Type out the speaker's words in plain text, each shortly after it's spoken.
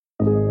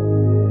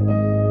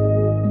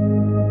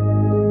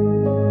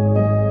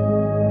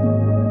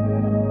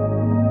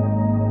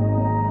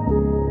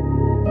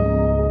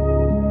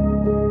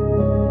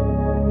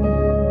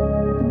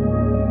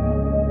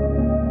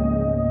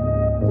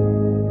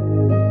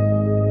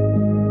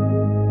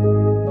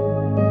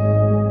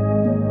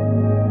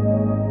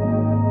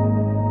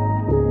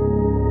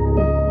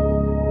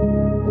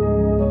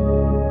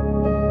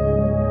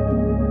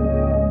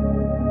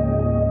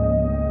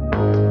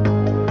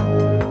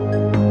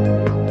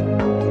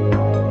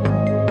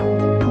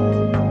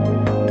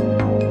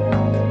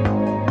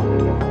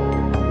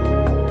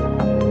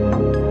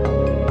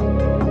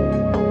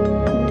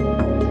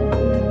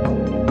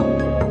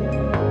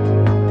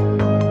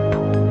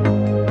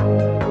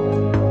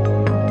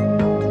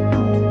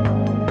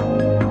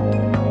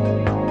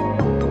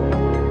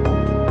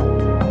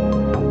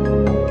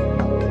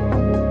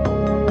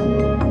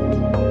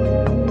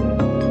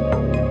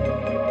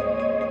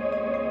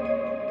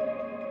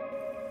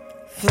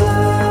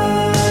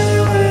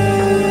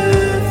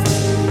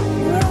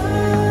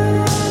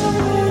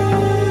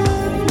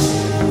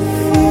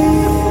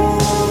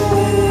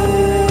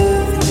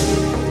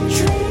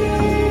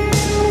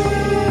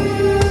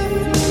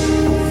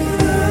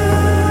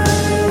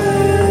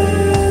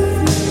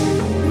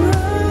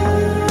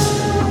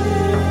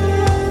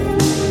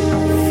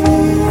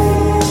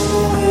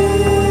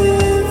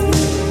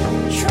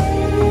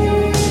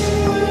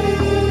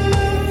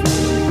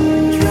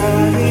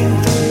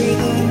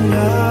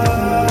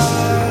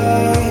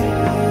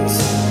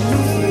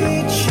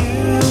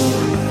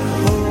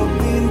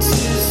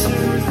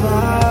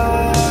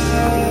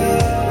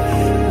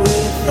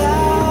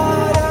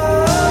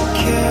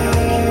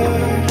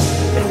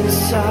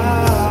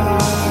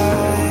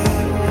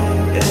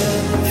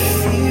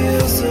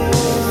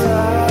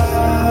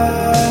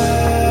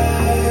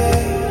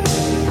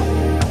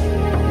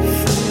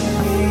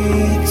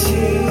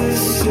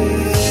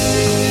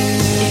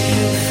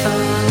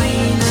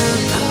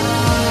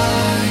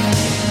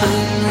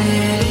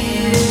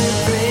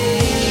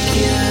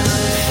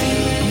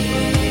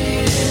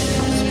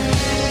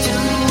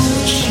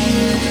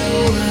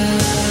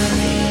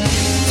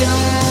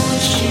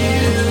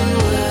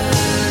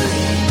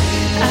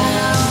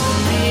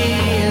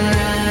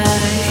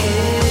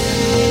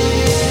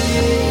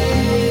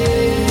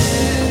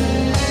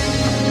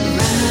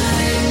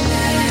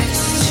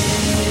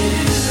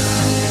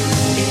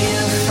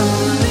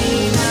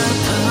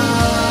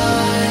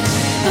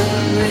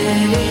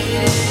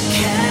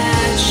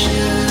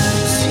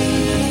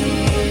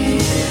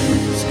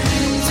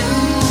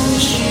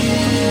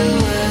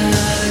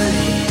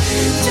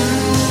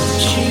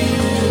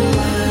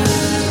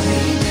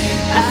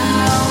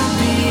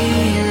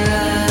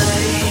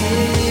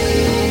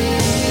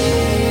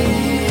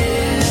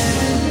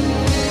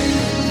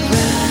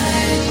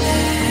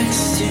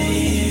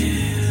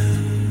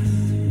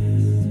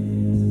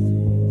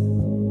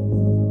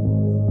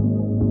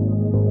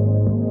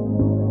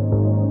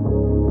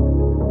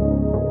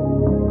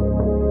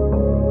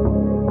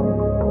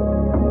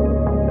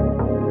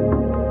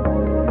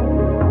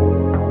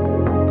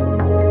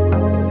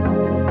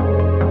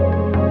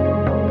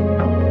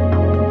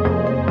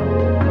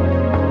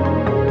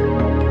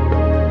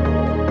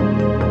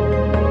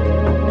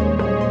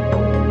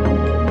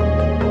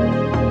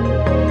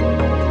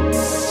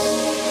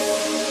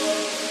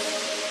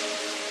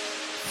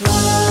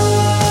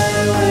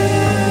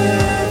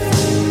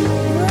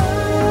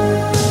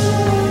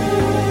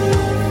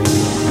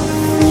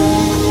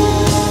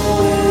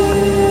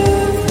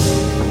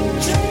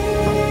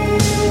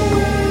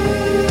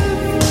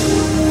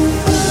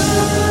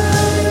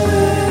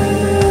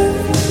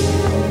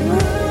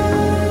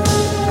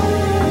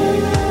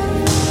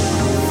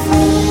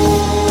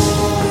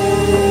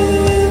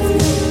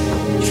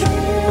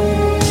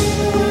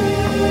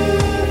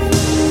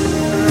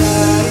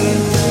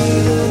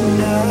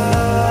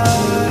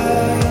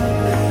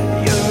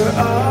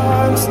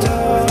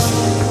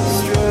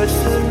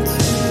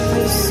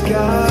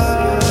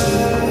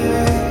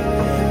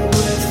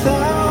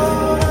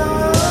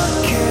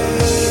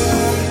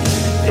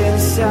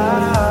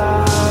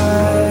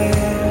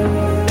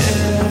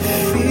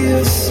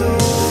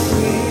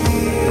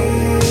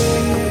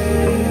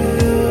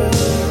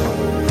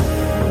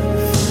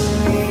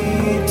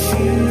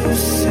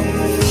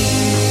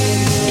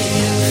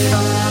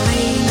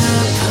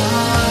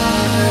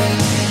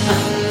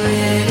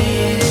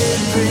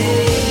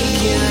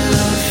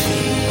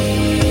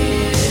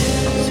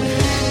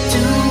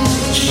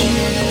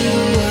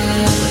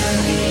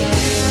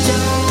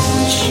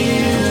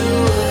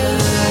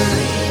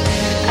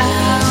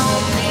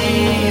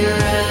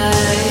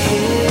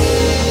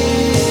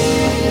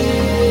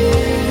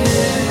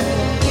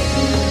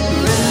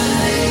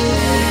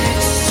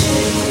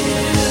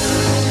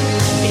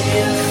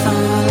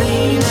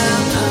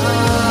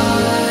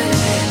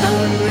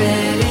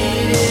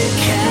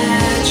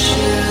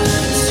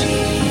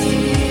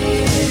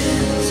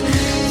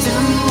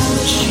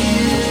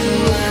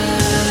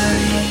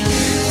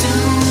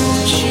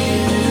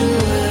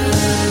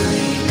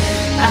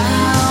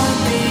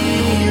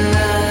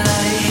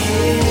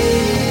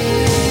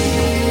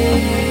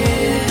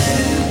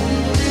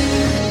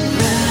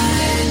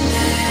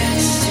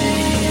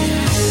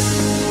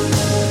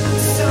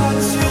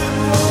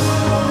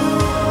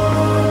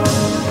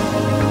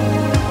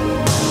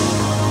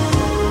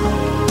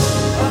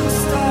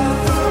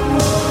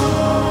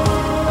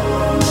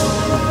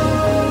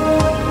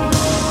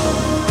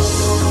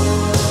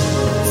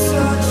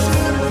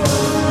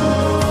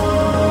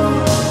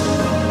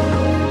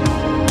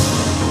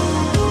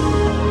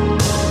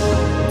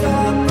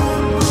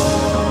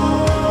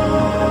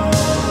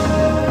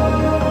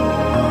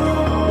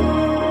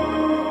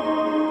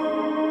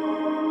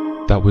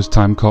That was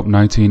Time Cop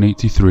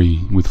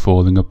 1983 with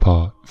Falling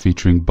Apart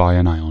featuring By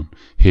an Ion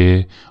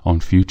here on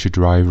Future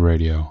Drive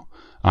Radio.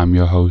 I'm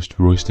your host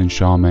Royston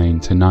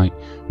Charmaine. Tonight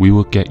we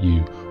will get you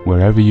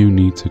wherever you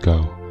need to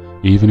go,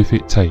 even if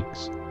it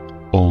takes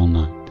all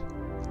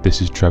night.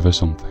 This is Trevor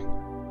Something.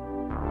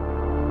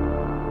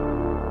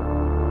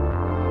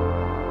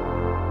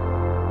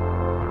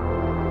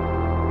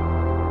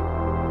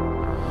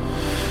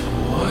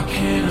 What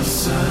can I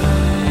say?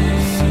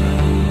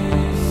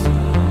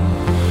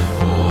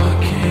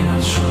 What can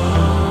I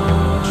try?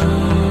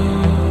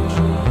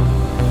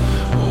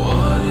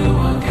 What do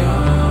I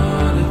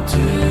gotta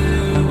do?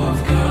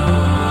 I've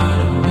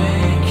gotta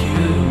make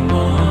you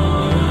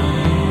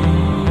mine.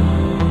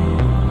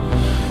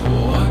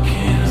 What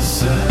can I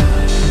say?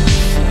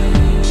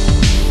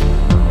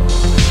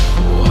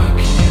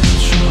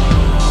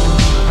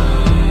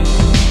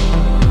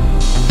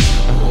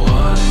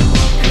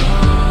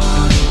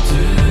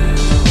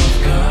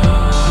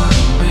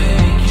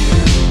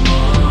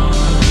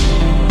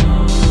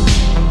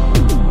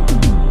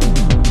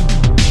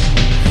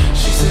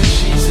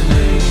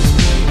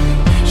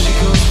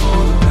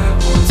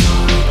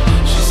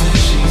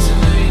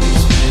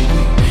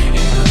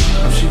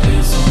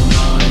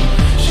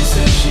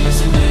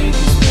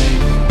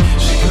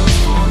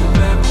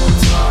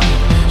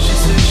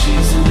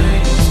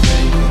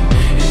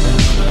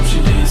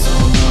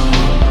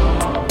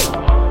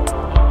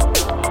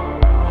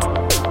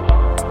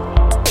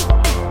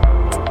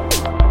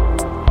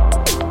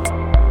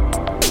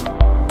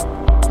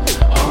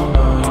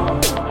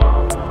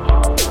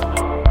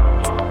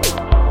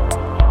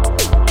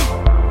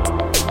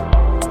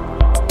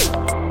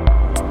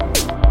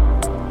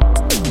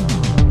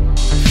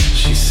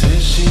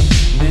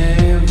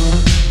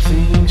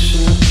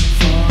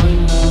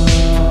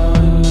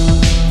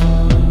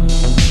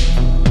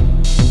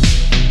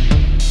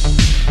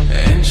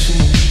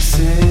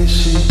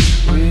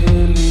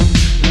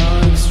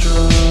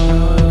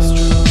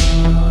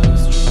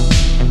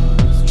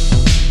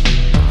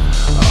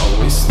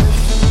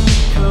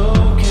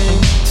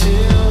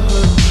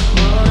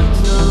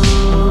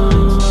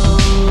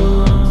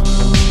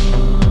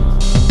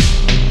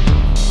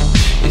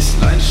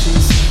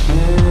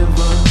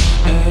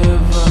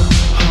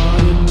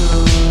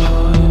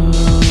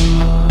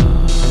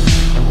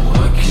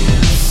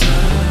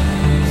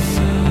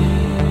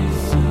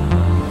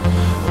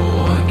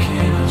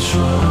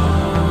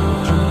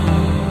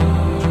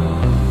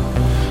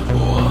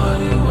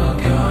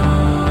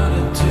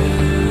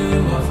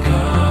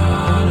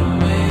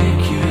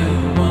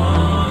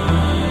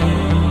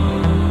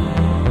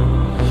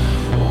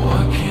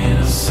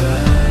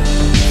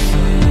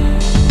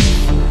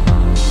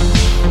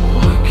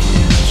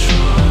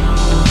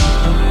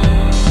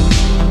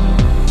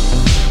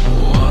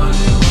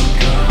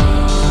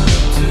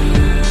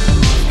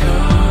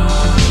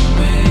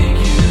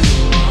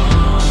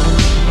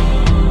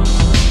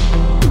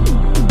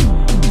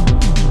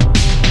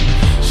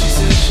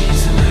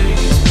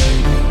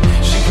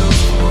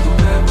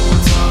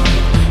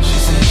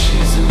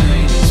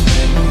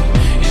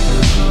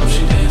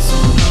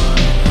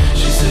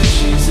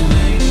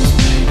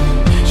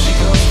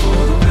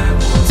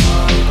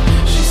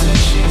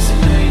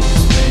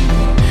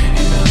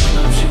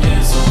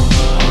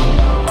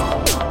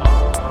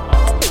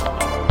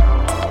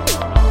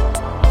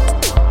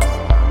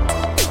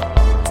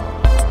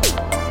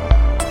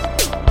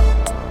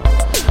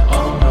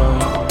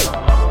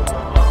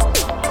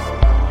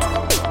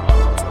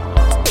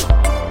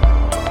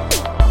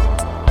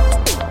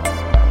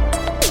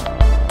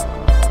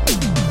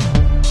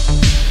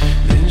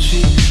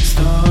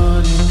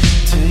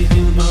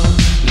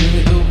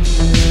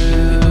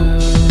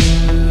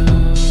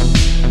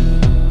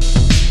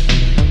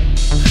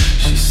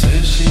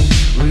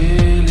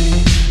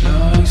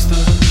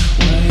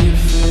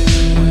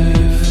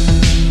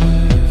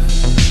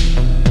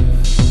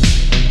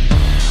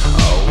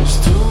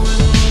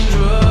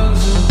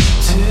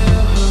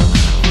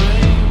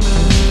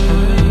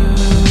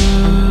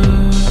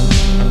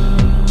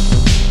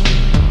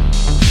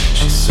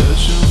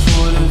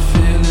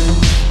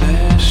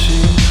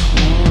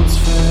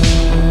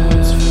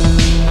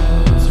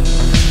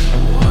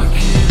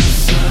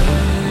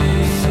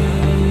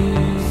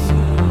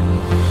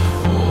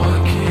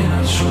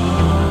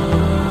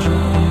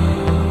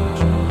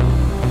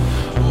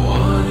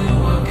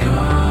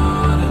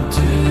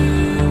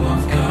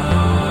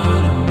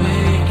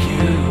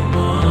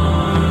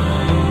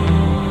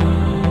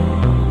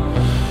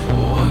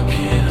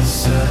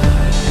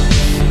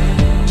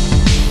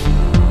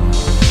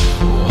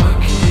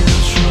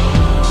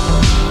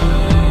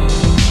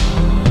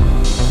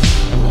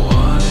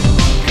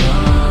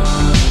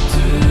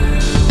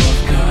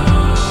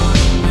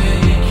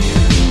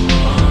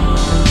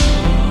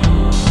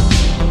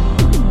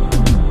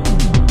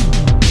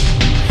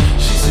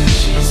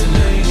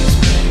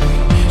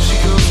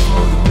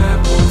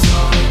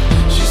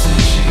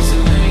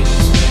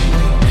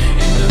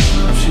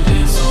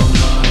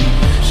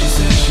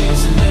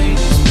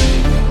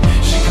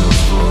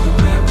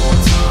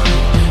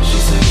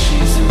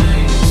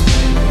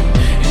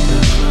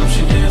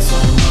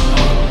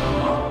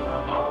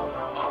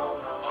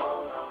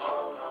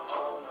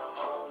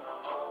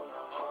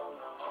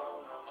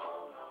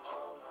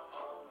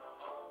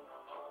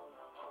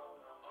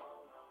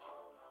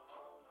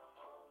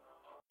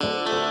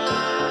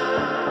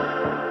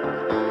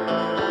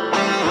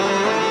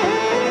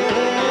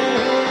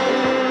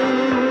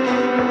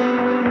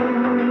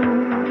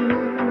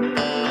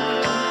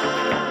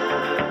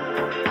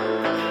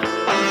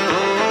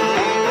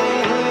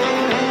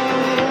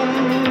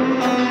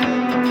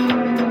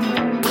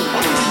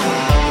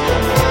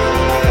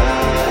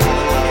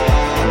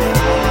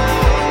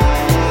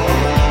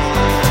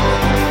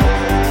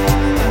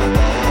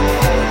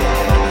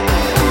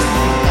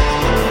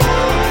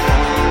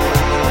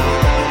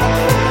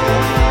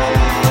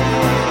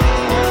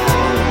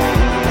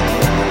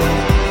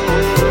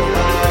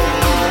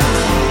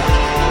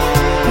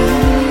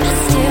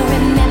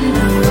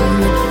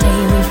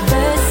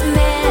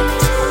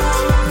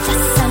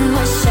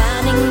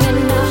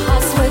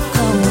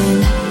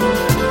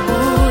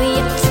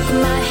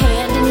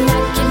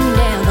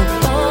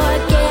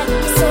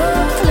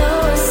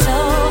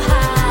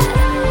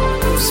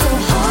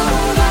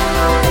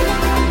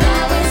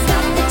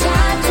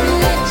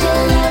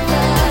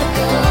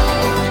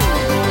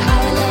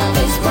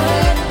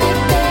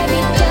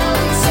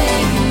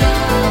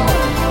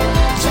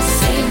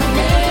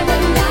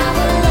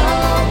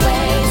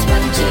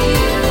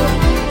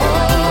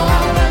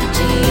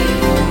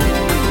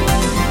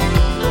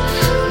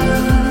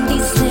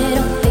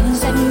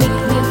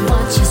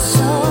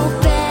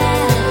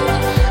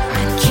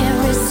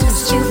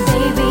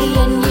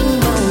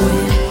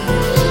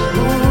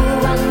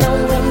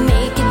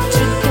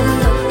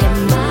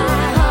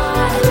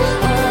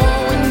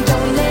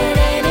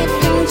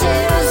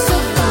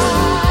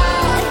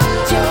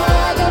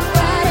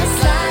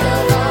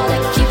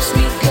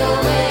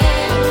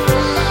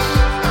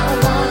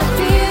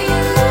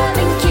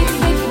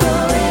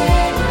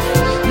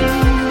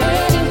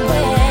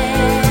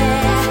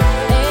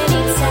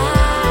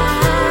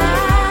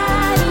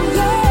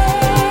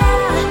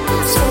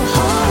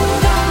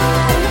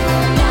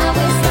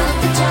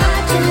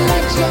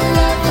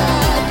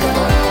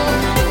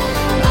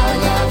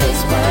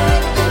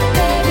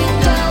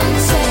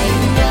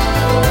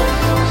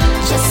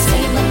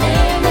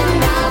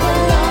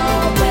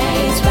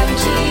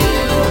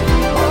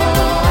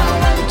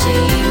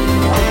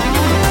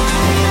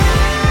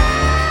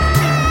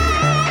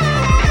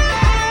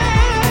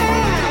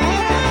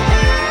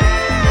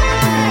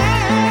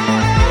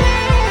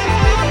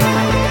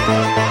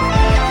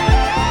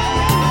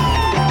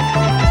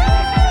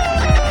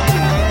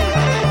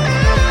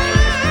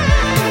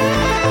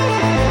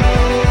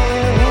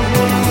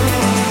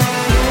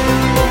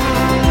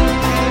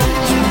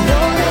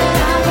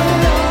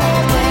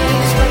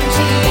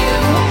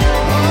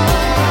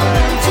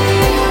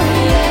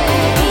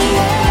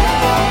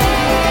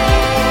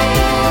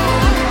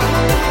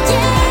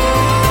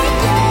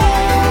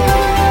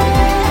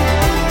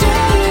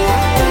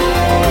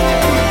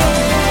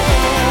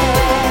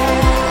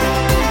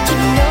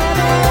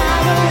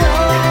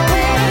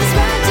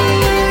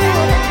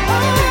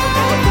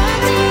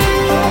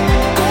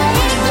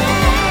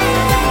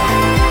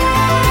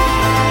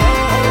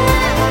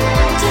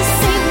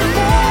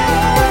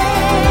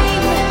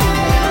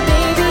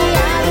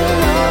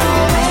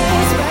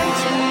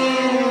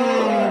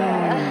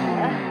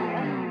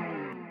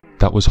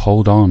 That was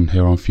Hold On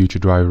here on Future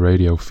Drive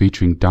Radio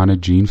featuring Dana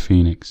Jean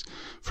Phoenix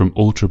from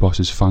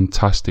Ultraboss's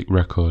fantastic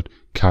record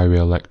Kyrie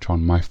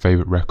Electron, my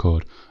favourite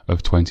record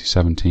of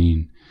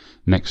 2017.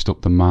 Next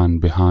up, the man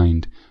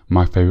behind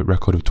my favourite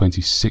record of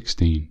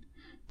 2016.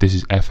 This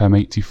is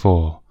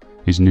FM84,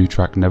 his new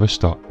track Never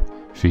Stop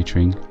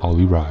featuring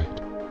Ollie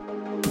Ride.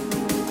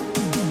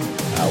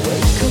 I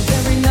wake up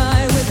every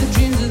night with the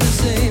dreams are the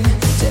same,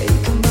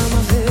 taken by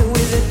my fear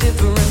with a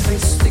different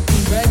face that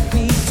can drag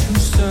me to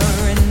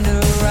surrender.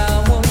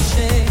 I won't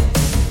change.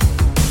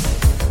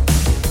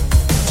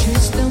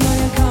 Chased down by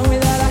a car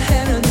without a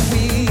hand on the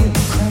wheel,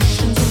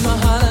 crash into my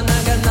heart and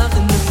I got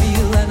nothing to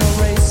feel, and I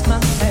raise my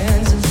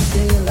hands as the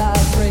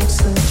daylight breaks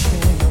the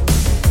chain.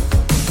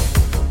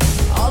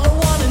 All I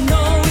wanna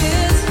know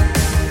is,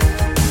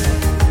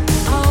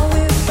 are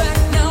we back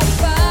now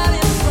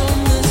fighting from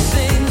the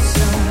same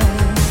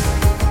side?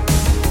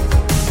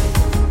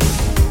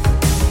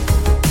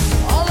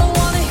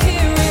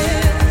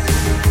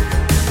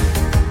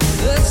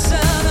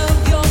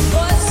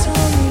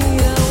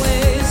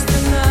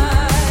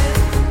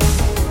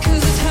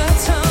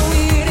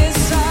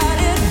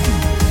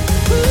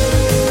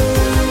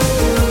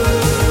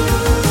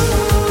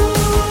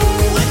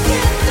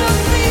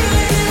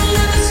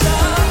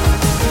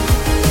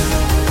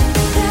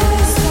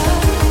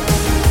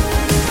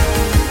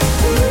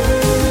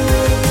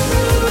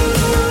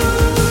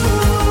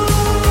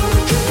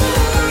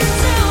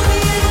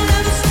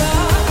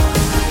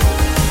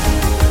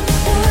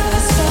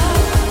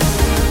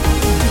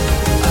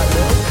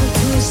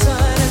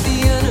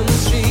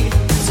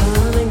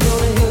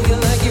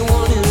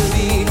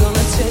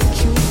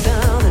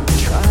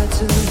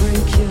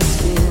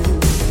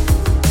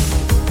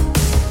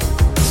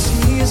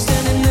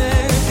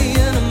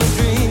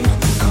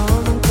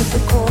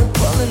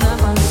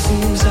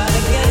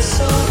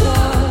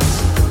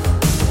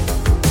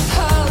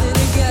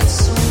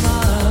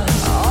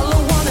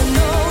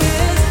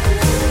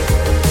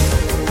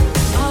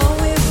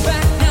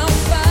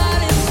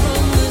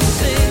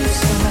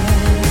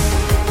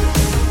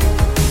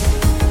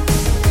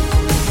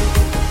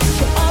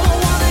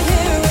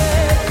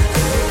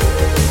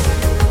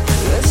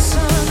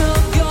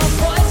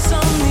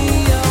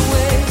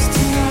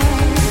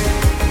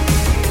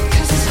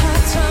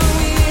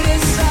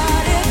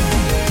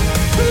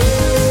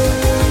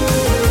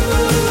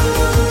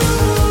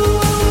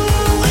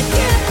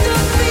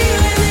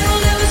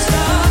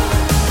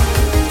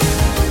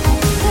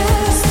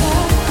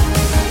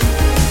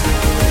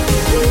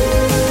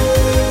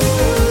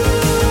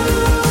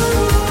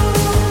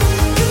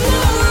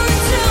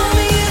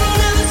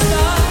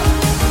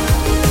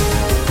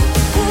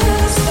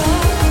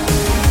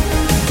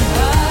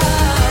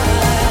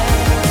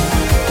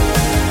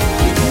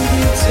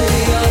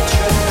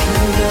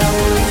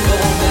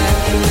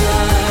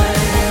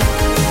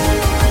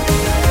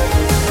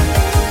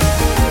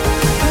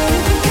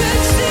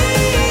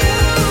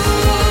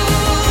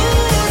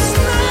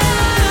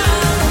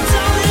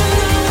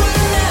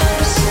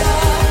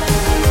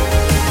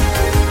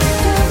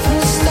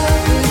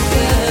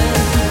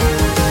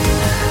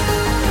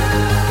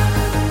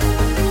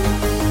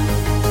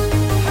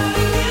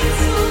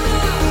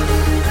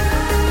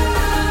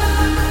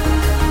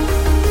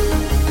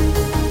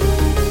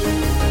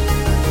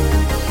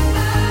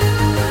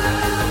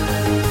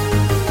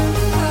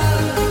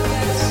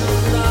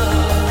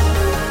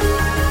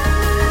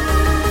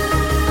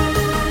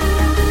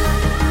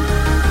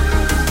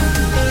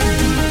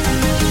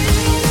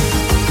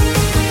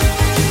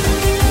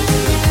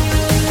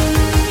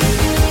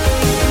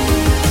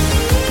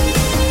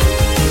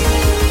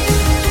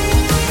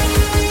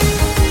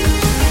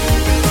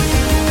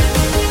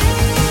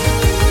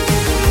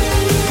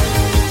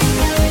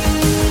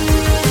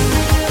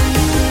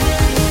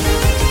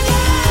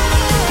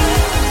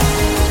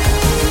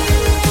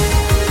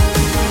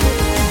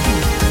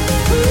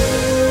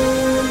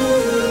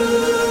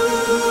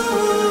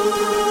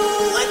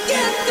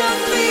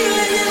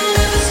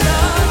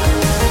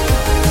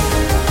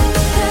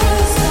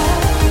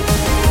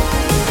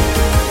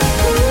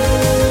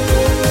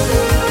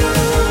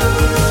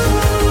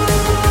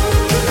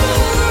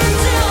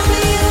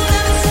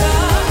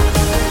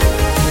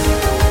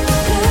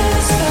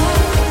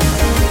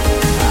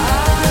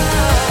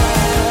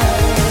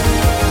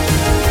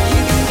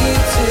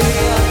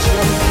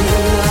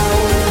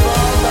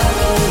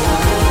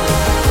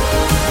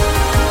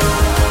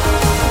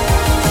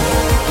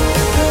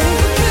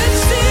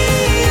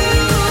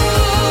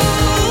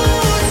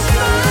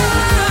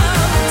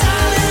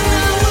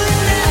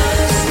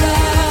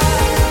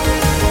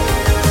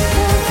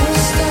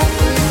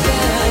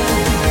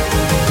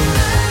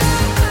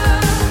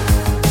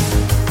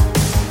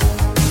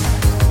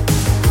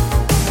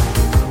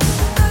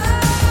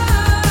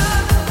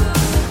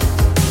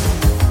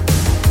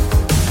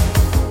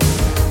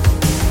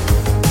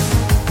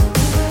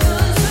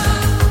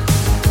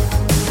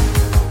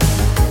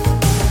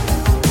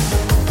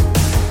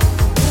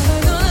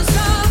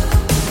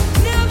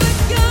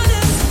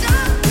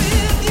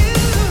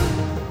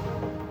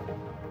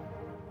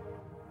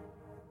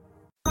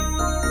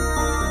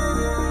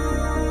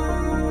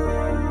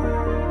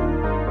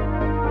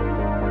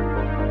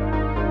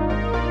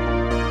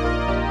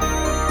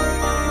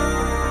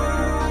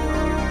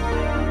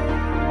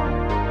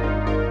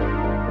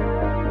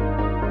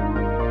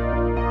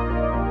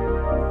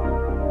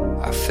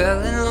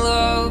 fell in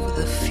love with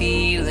the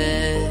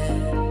feeling,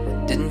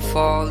 didn't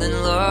fall in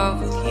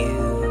love with you.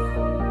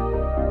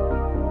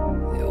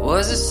 It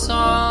was a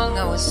song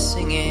I was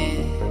singing,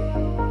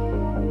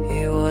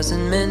 it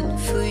wasn't meant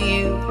for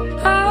you.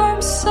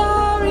 I'm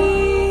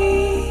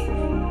sorry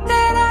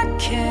that I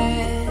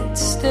can't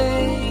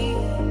stay,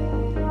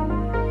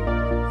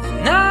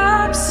 and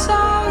I'm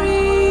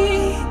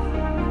sorry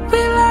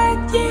we're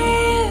like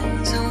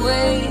years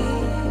away.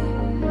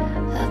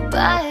 I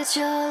bite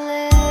your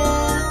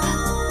lip,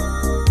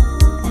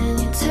 and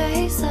you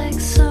taste like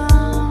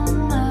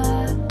summertime.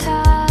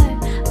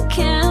 I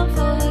can't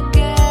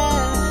forget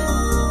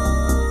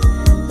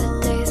the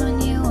days when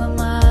you were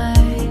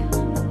mine.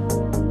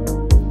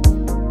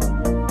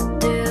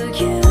 Do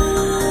you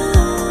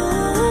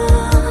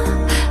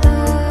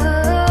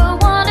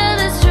wander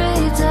the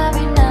streets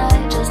every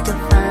night just to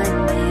find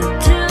me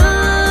too?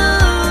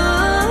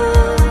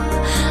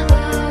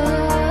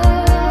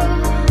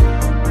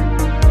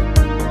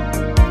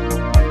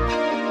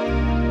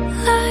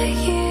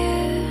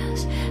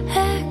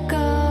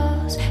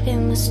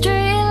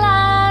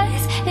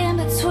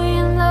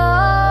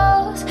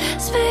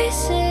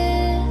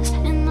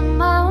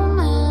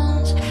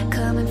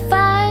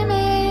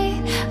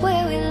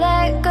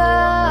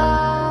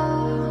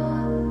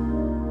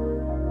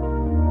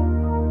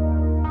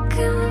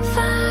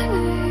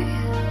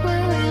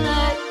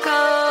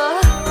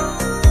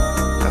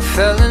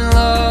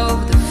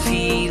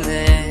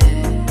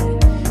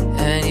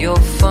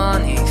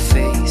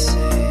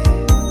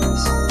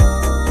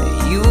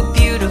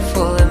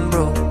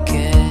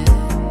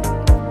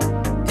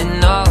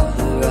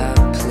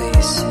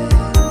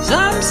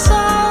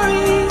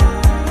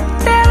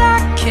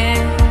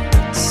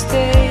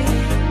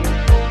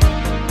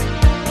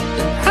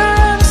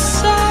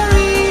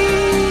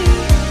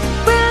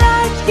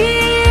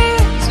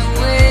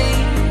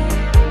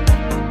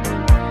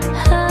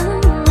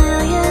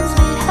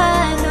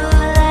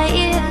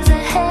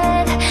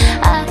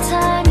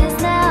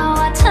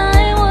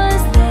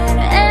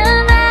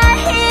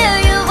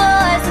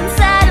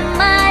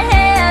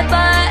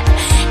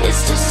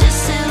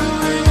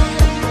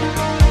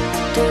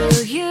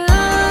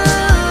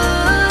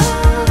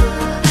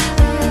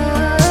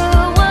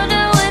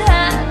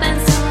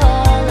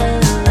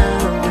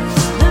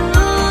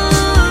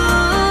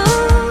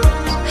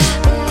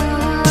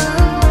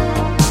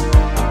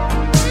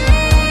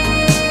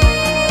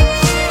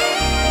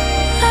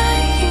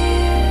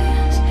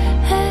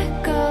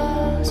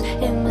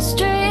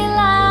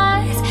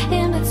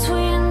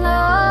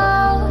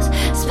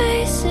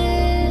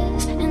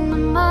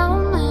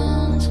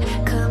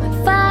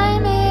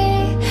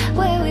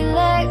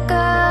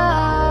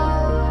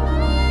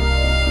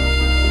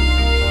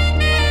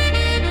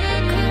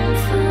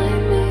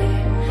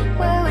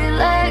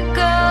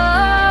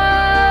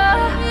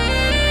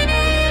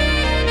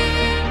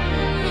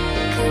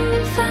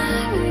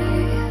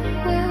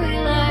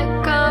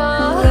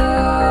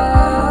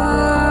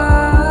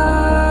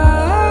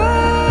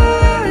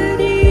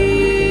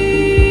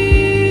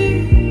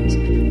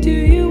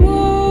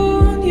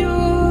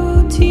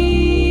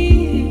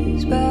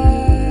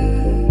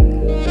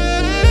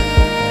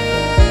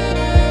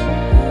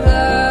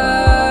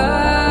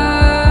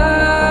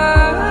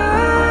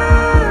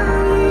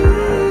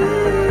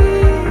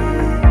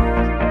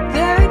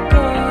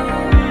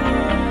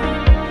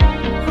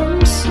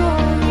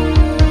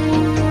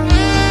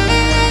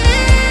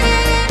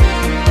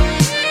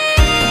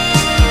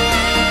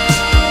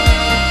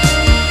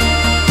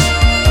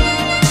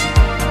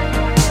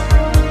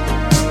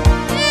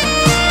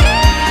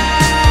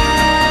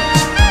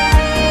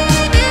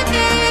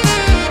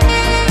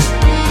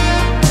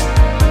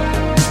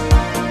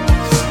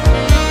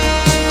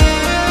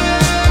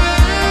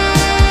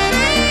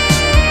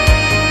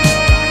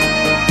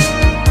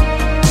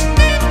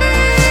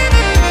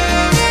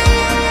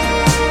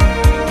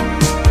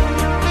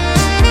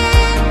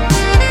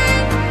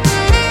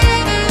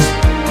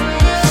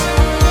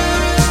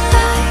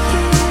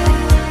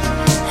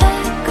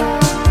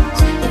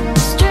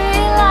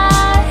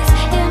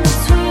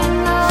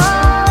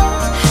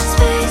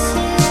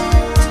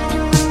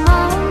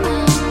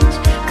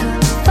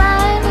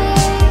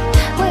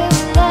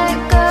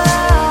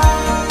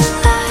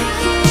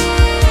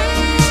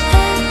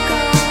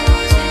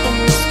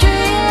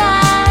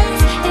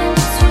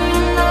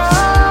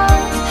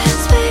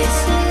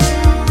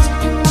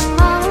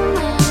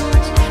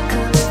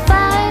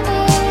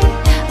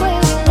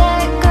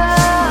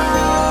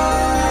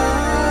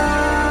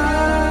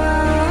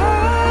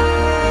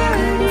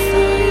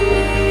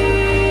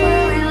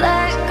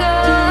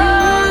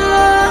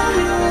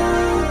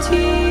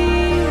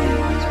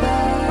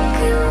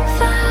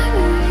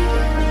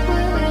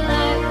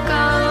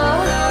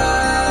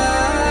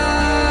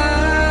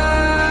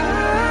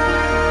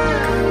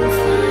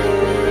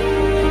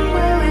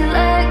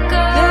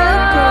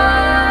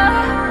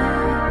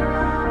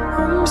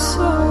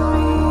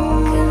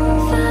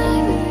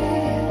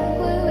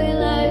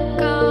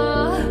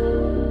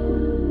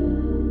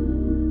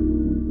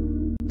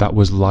 That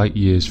was Light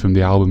Years from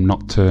the album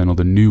Nocturnal,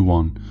 the new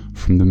one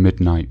from the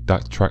Midnight.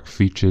 That track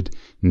featured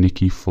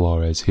Nikki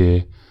Flores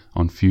here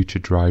on Future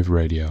Drive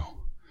Radio.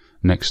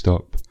 Next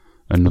up,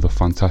 another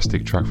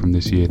fantastic track from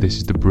this year. This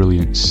is the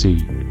brilliant C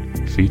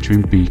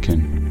featuring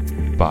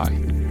Beacon by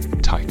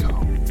Tycho.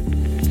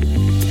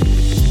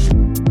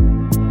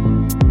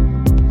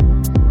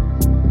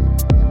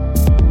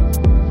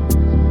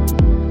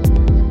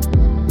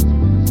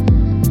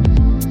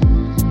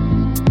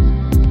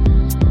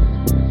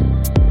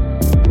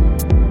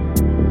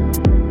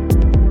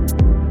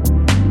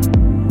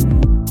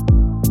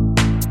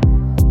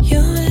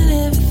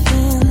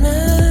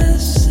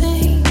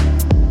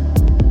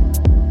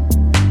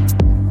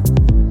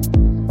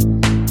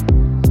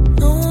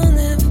 No one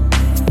ever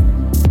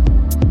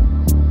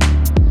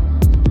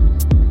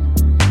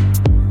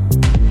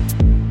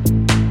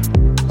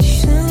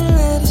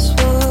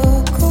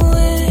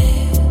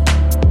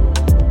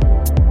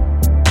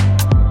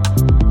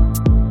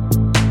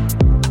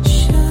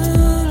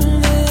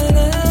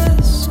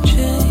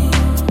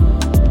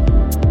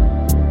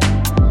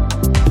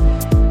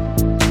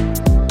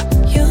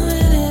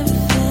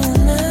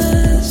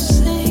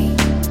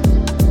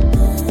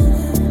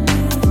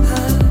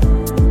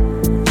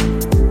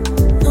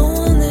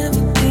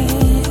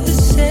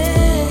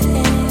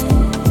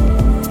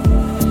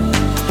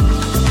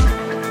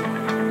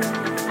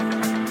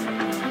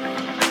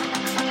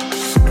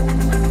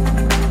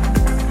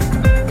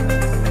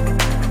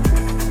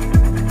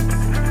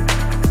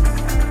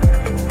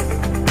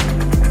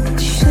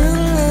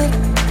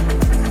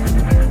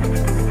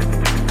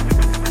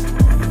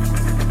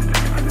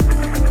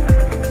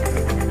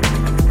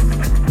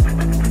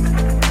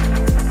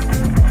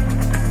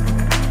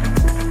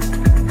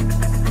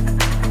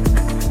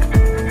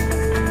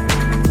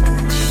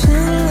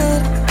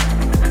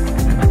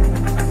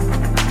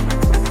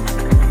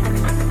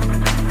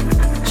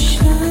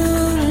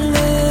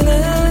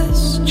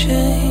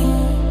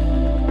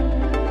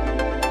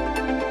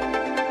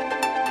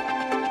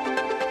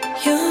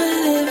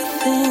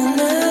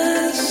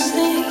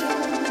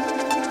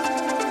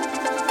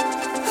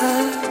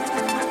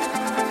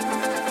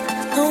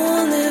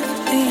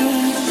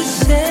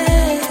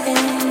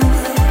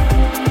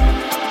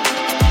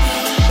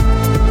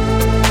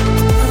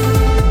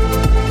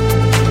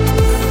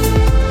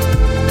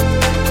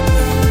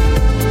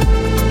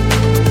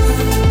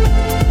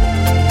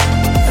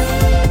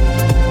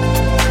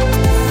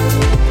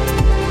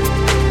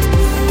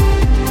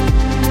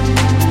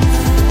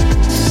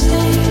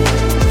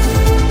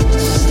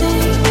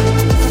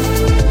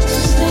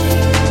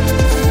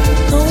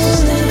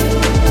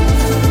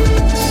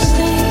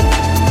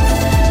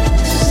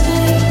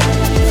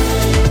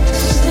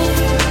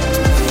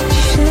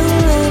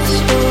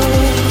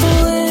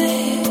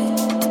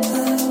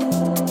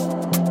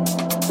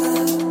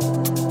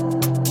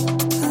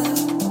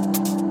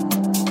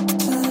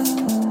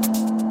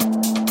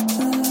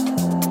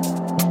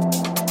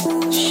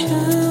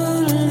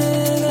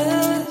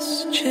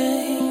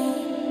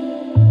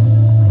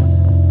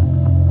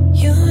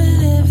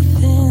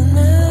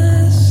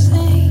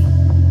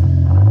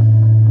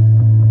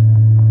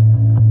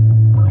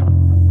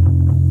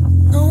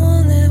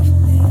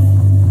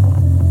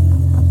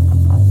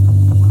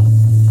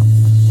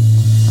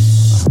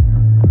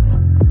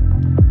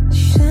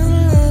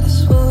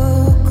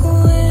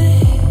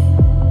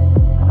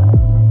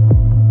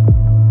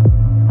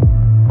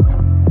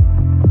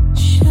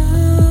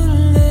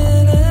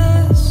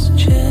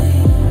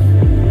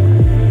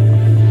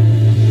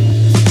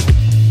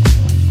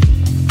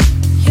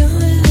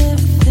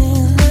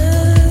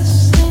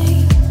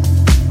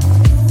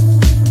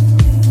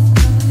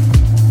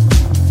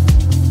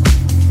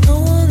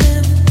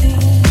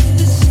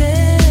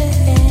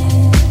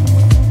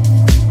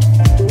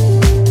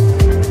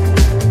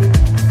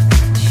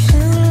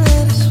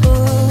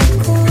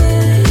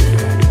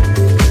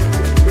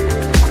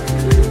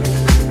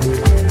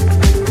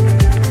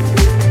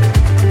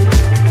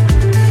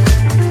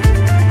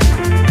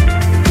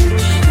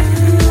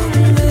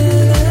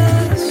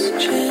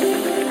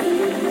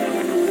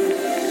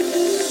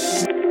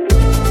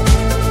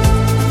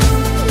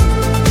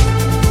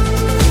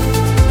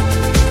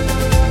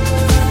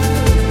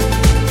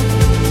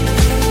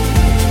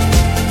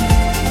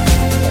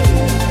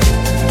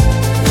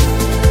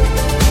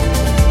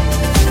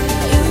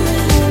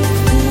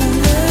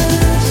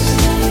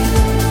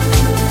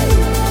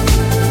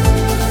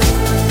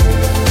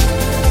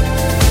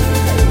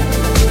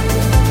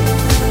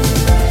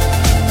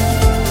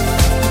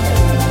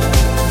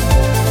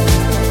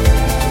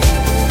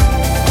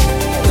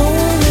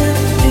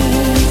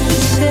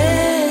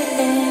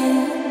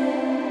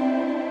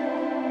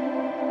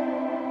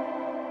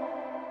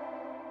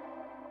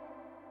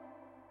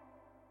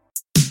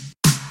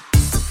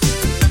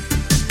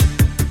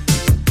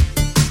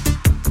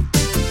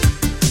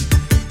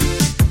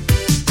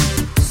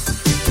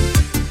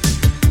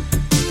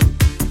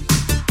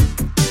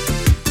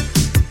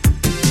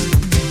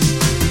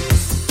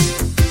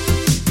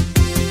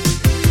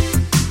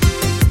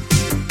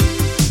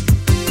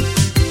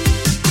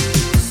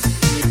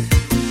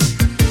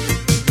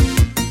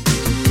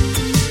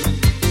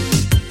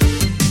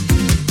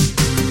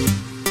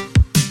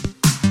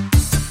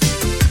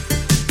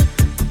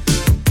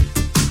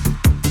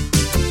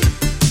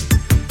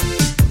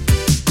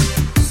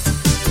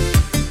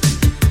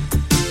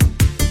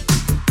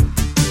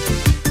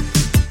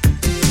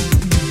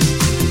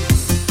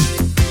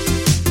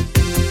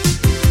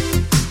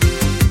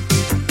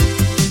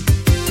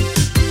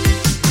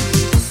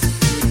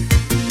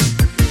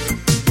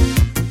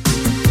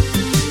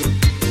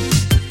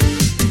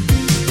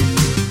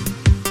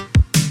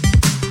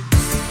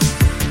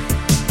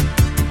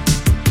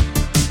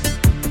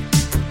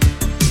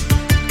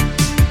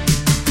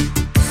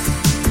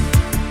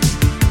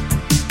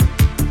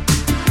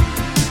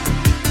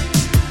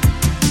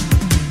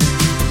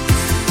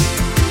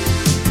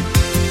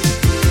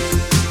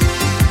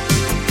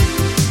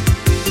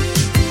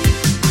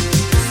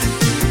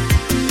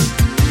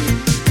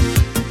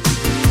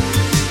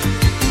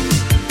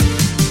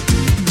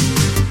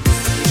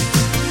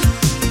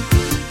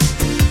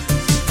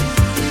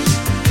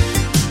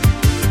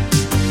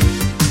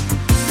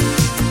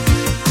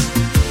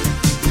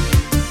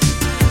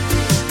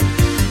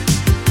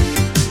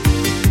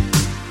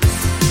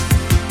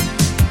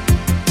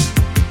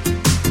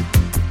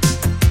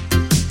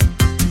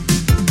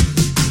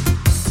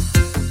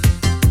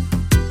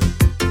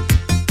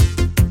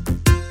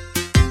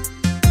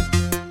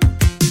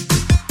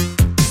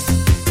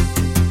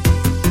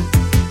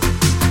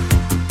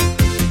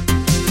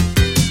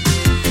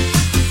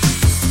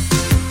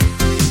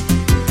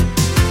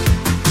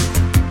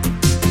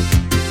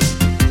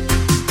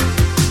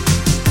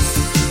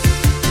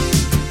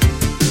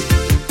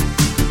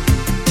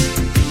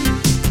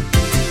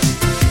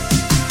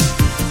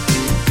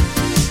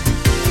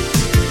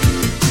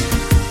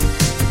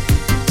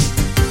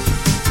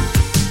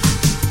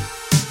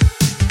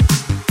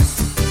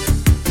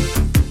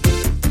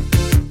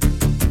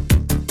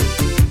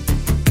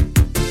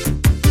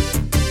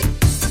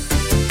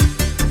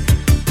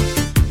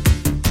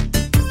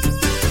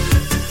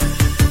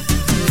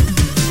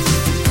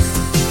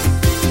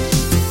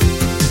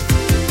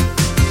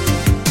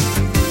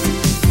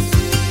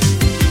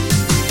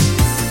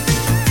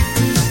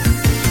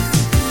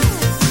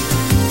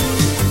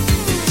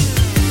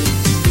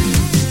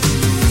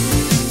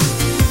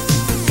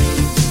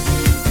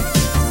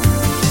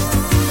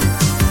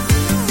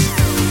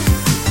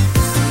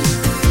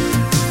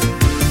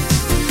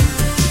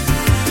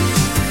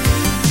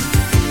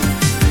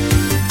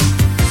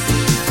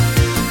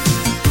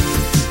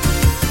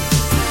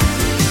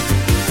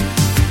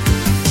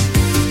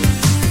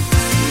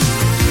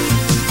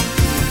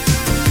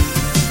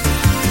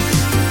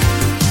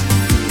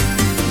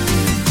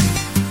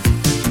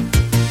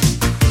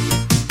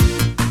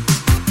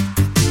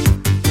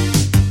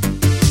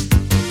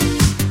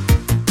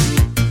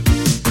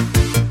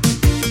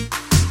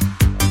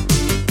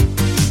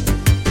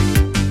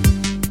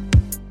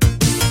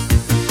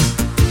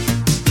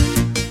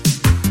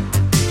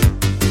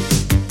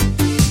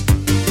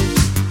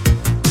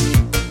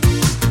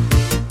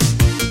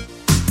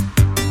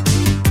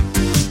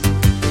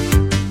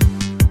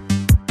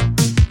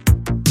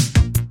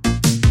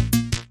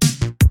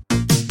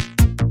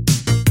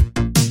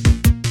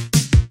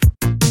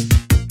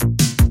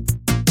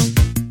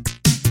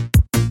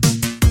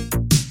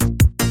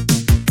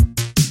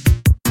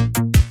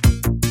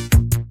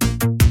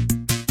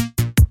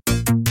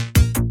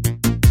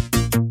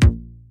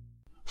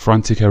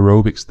Frantic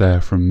Aerobics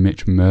there from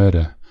Mitch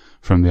Murder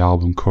from the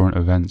album Current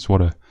Events.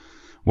 What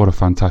a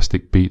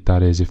fantastic beat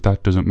that is. If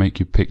that doesn't make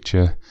you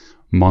picture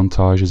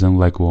montages and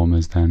leg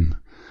warmers, then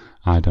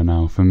I don't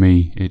know. For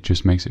me, it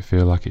just makes it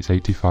feel like it's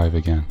 85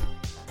 again.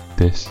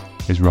 This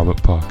is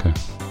Robert Parker.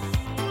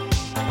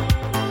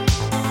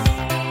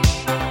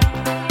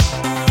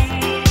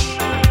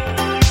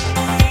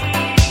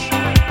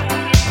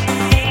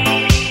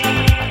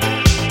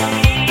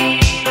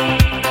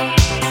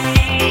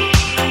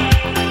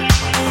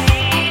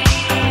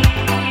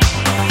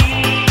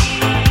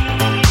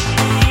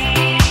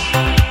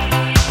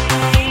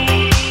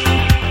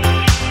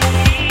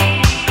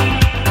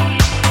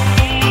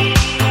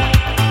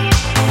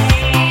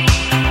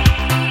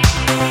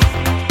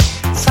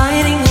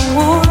 Fighting a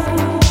war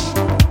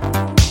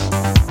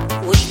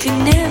we could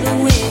never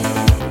win.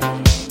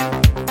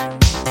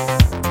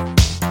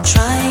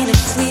 Trying to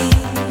flee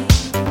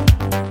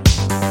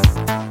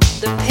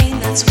the pain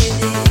that's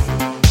within.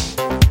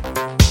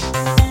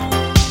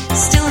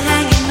 Still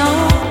hanging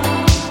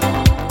on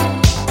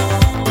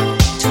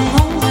to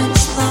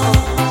moments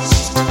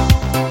lost.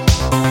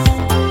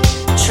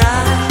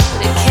 Try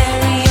to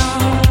carry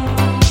on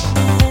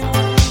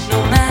no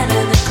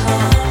matter the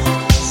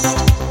cost.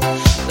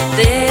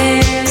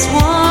 There's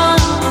one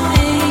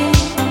thing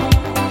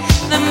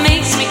that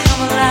makes me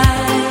come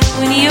alive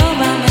when you're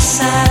by my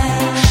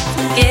side.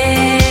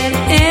 Forget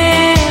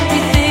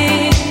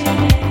everything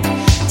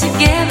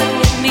together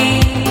with me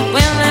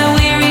when that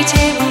weary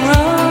table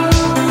rolls.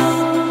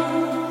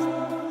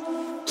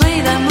 Play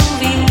that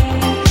movie,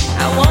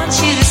 I want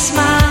you to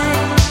smile.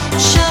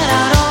 Shut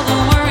out all the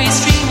worries,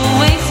 dream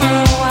away for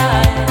a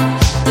while.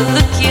 The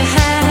look you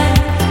had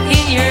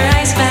in your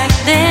eyes back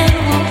then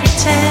will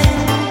pretend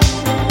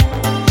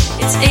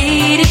it's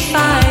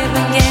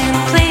 85 again.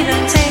 Play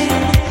that tape,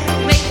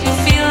 make me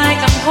feel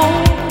like I'm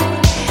home.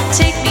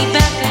 Take me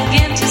back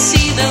again to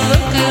see the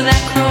look of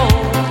that crow.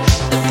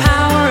 The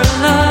power of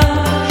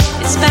love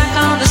is back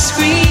on the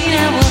screen,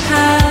 and we'll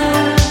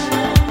have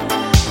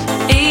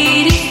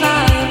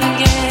 85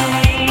 again.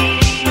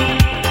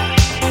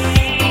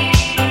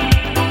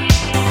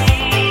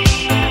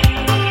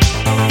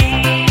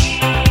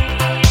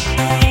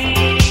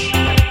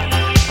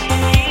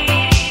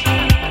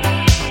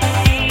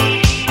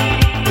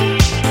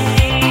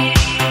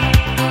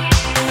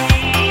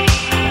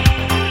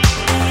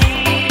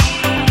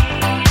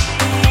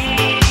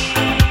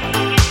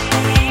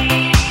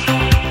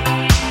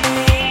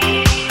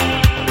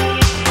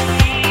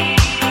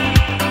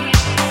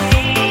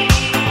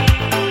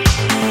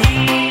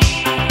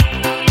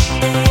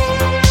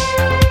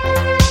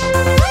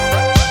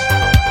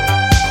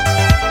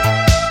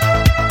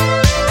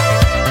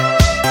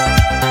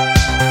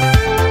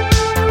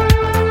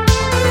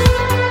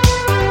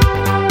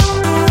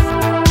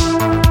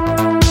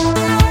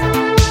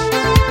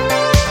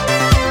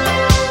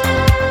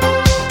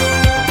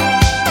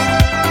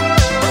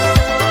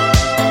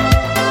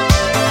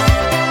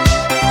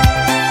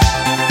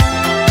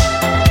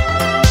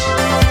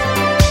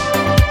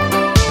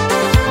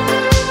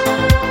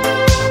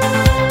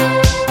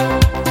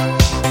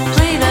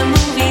 Play that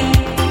movie,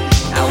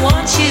 I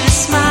want you to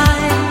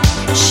smile.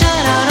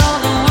 Shut out all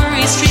the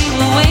worries, dream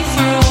away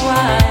for a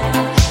while.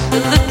 The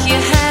look you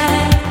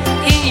had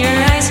in your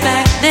eyes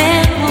back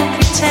then will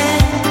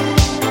pretend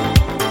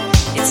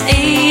it's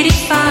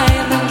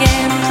 85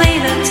 again. Play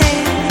that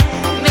tape,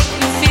 make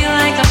me feel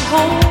like I'm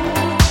home.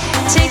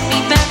 Take me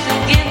back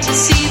again to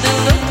see the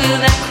look of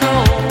that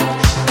crow.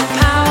 The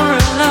power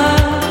of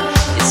love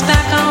is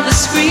back on the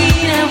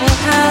screen, and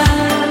we'll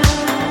have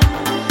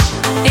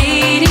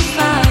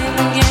 85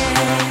 again.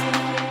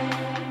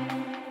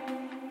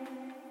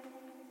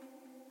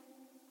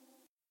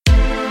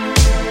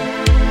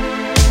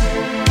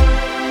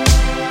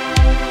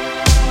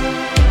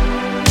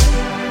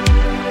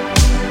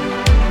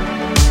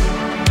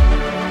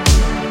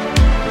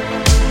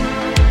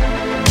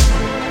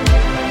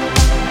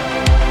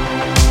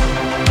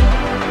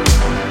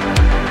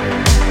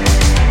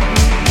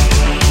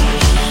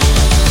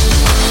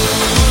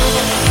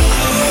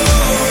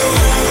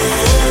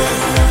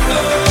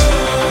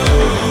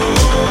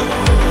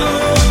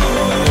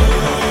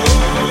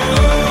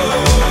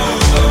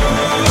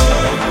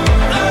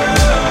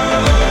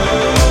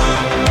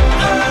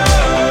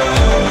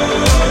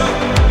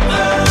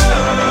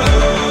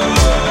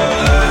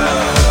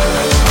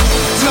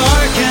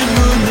 Dark and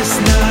moonless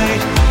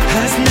night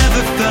has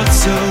never felt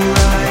so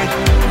right.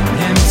 An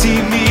empty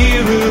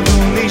mirror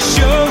only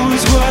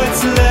shows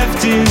what's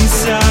left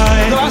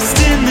inside. Lost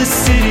in the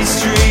city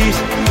street,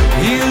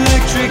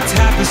 electric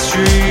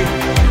tapestry.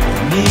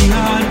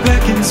 Neon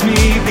beckons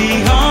me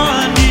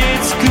beyond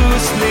its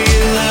ghostly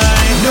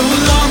light. No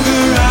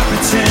longer I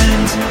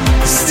pretend,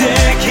 the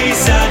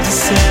staircase I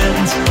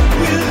descend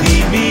will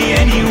lead me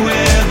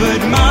anywhere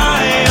but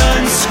my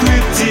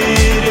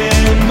unscripted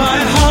end. My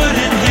heart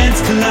and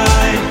hands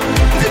collide,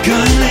 the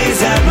gun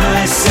lays at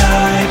my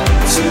side.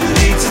 Too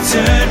late to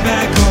turn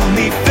back,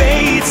 only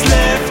fate's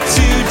left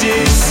to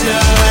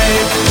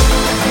decide.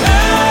 I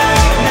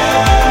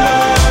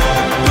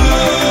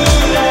know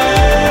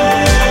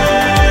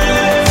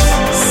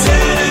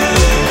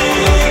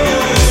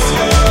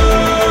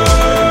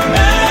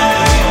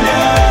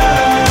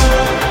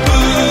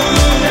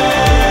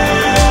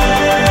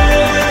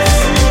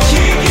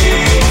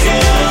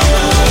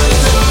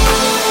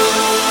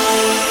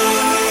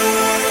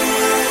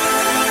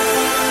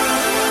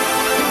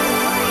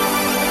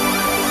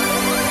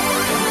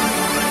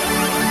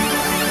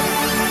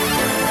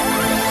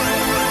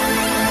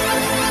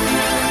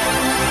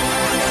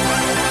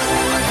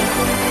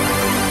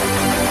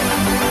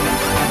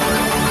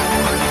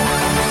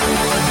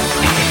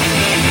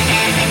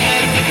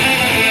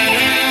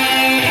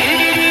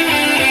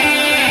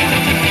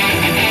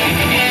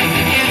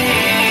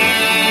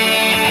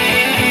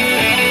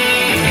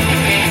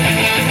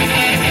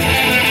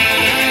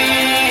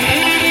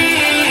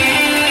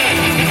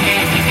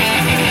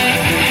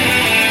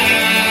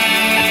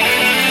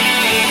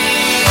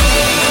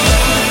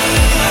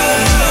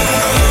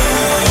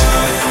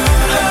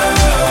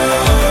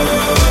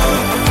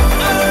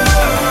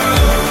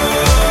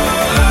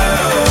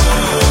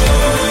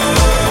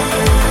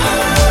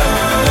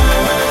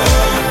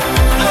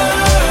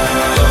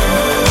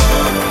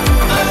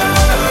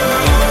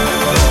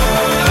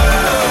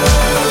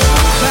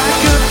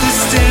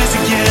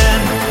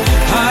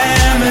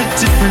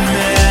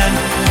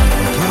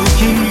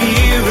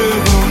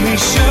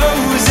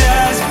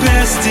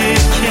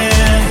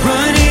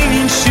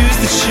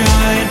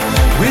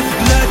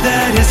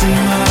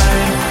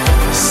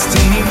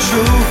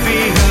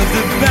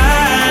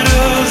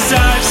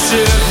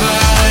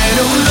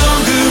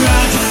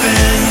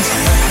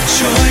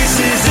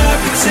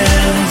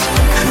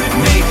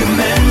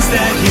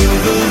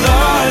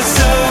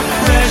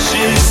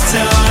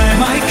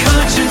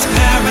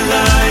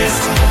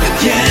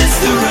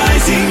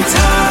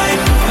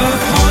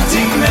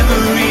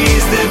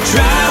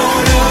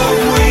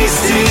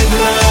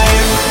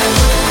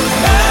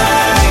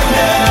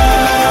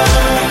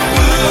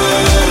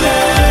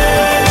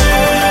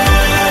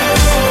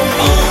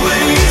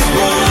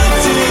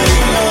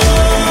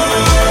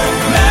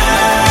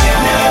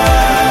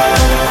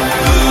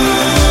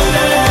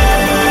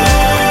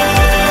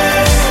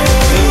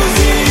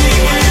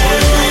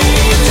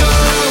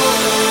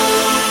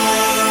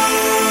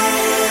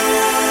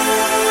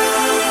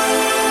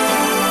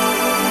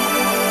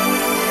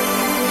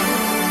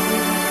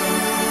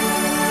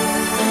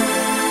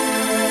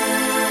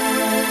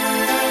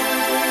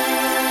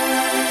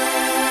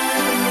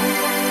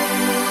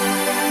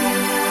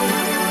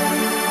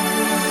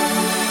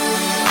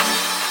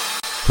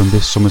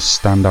this summer's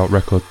standout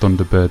record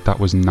Thunderbird, that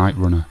was Night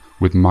Runner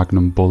with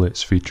Magnum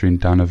Bullets featuring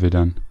Dan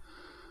Avidan.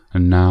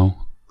 And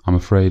now, I'm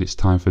afraid it's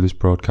time for this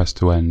broadcast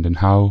to end, and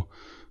how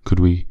could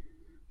we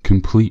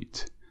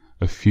complete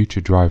a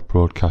Future Drive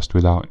broadcast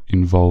without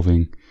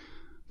involving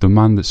the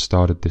man that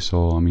started this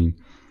all? I mean,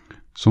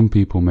 some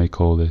people may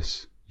call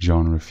this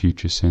genre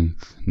future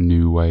synth,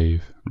 new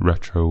wave,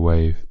 retro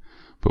wave,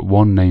 but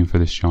one name for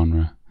this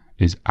genre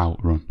is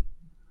Outrun.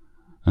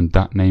 And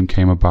that name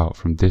came about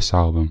from this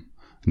album,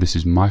 and this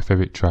is my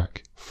favourite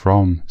track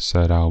from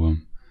said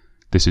album.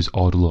 This is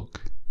Odd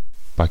Luck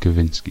by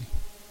Kavinsky.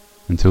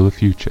 Until the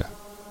future,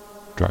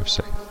 drive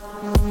safe.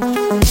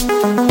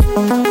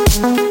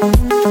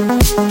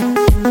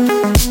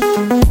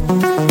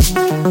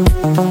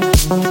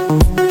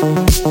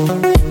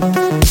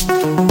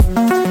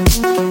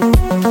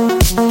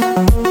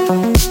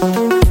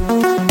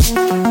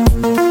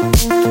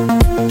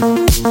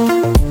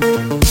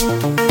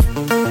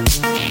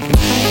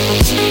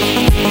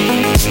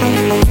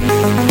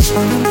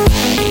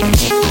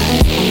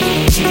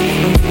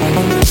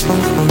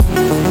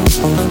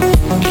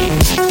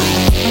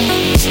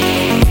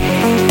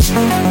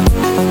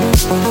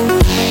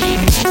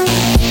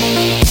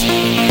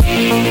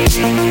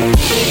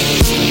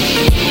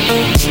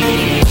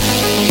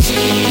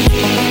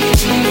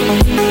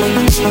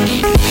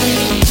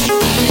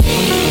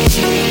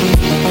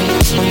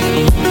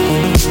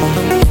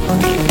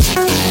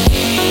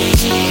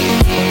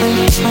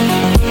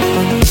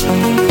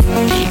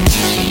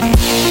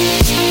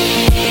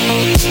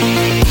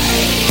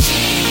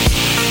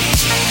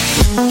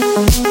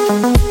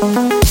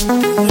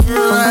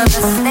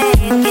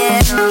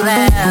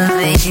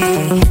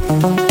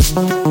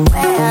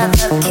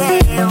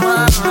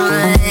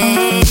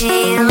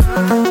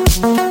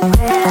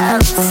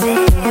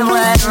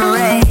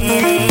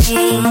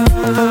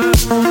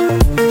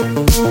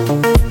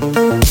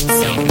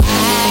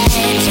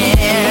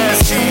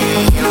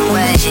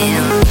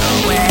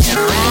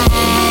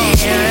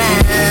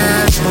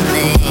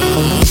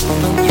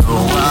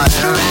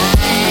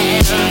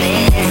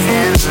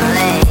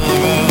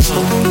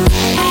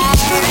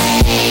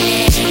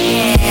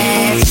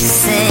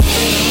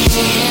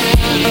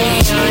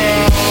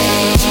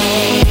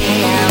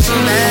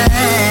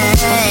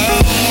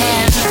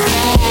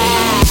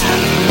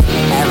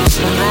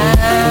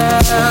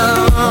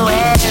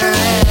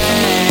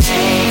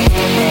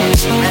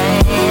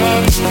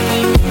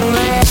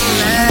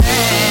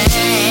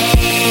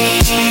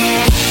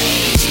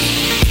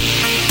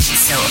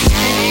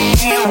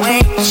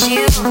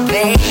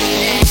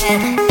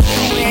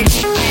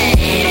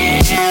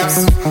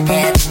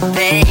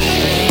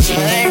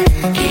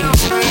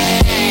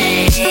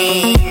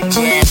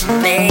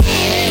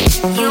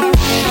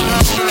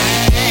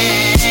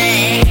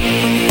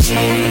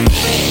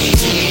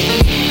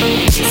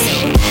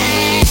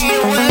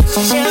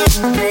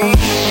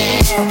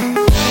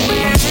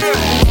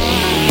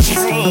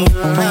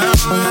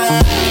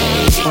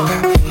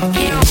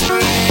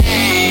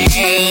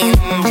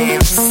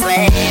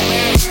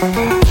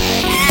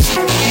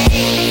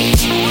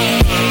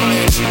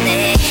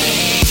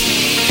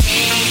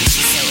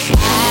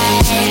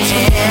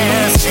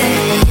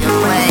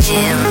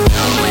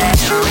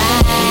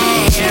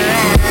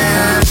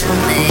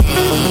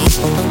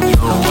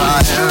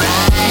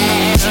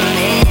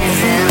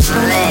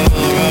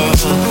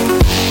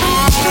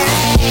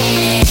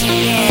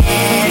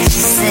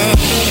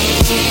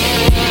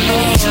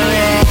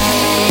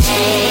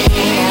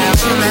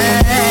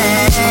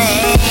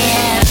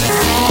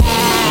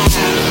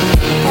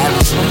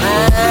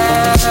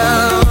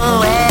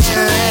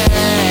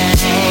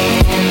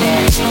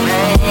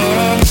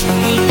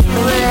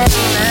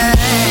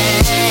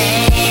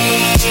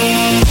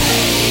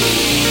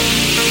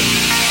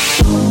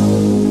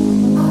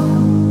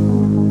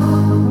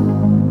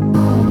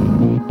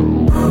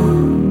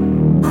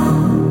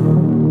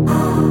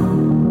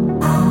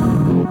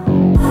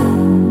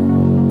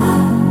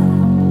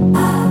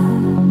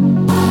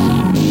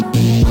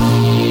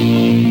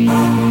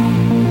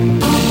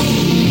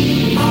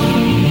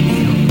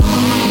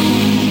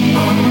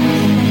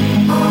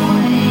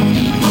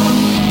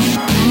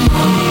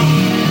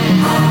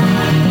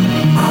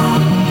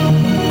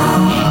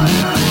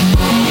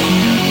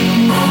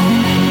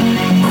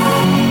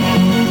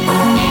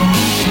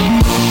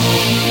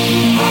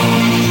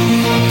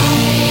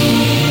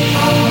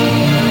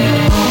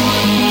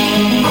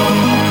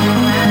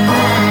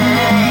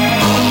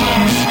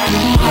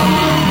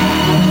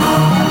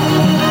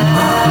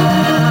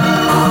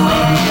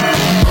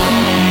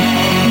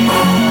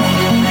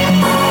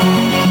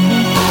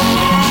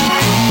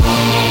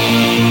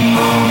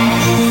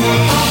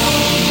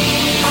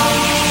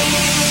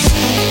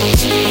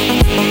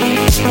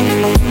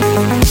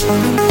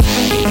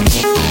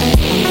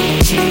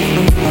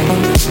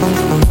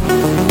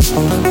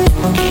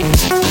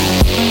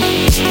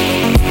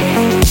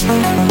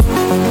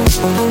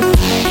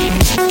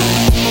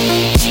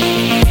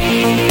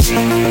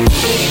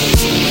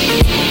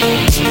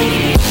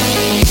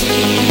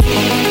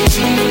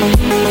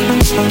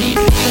 Thank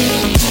you.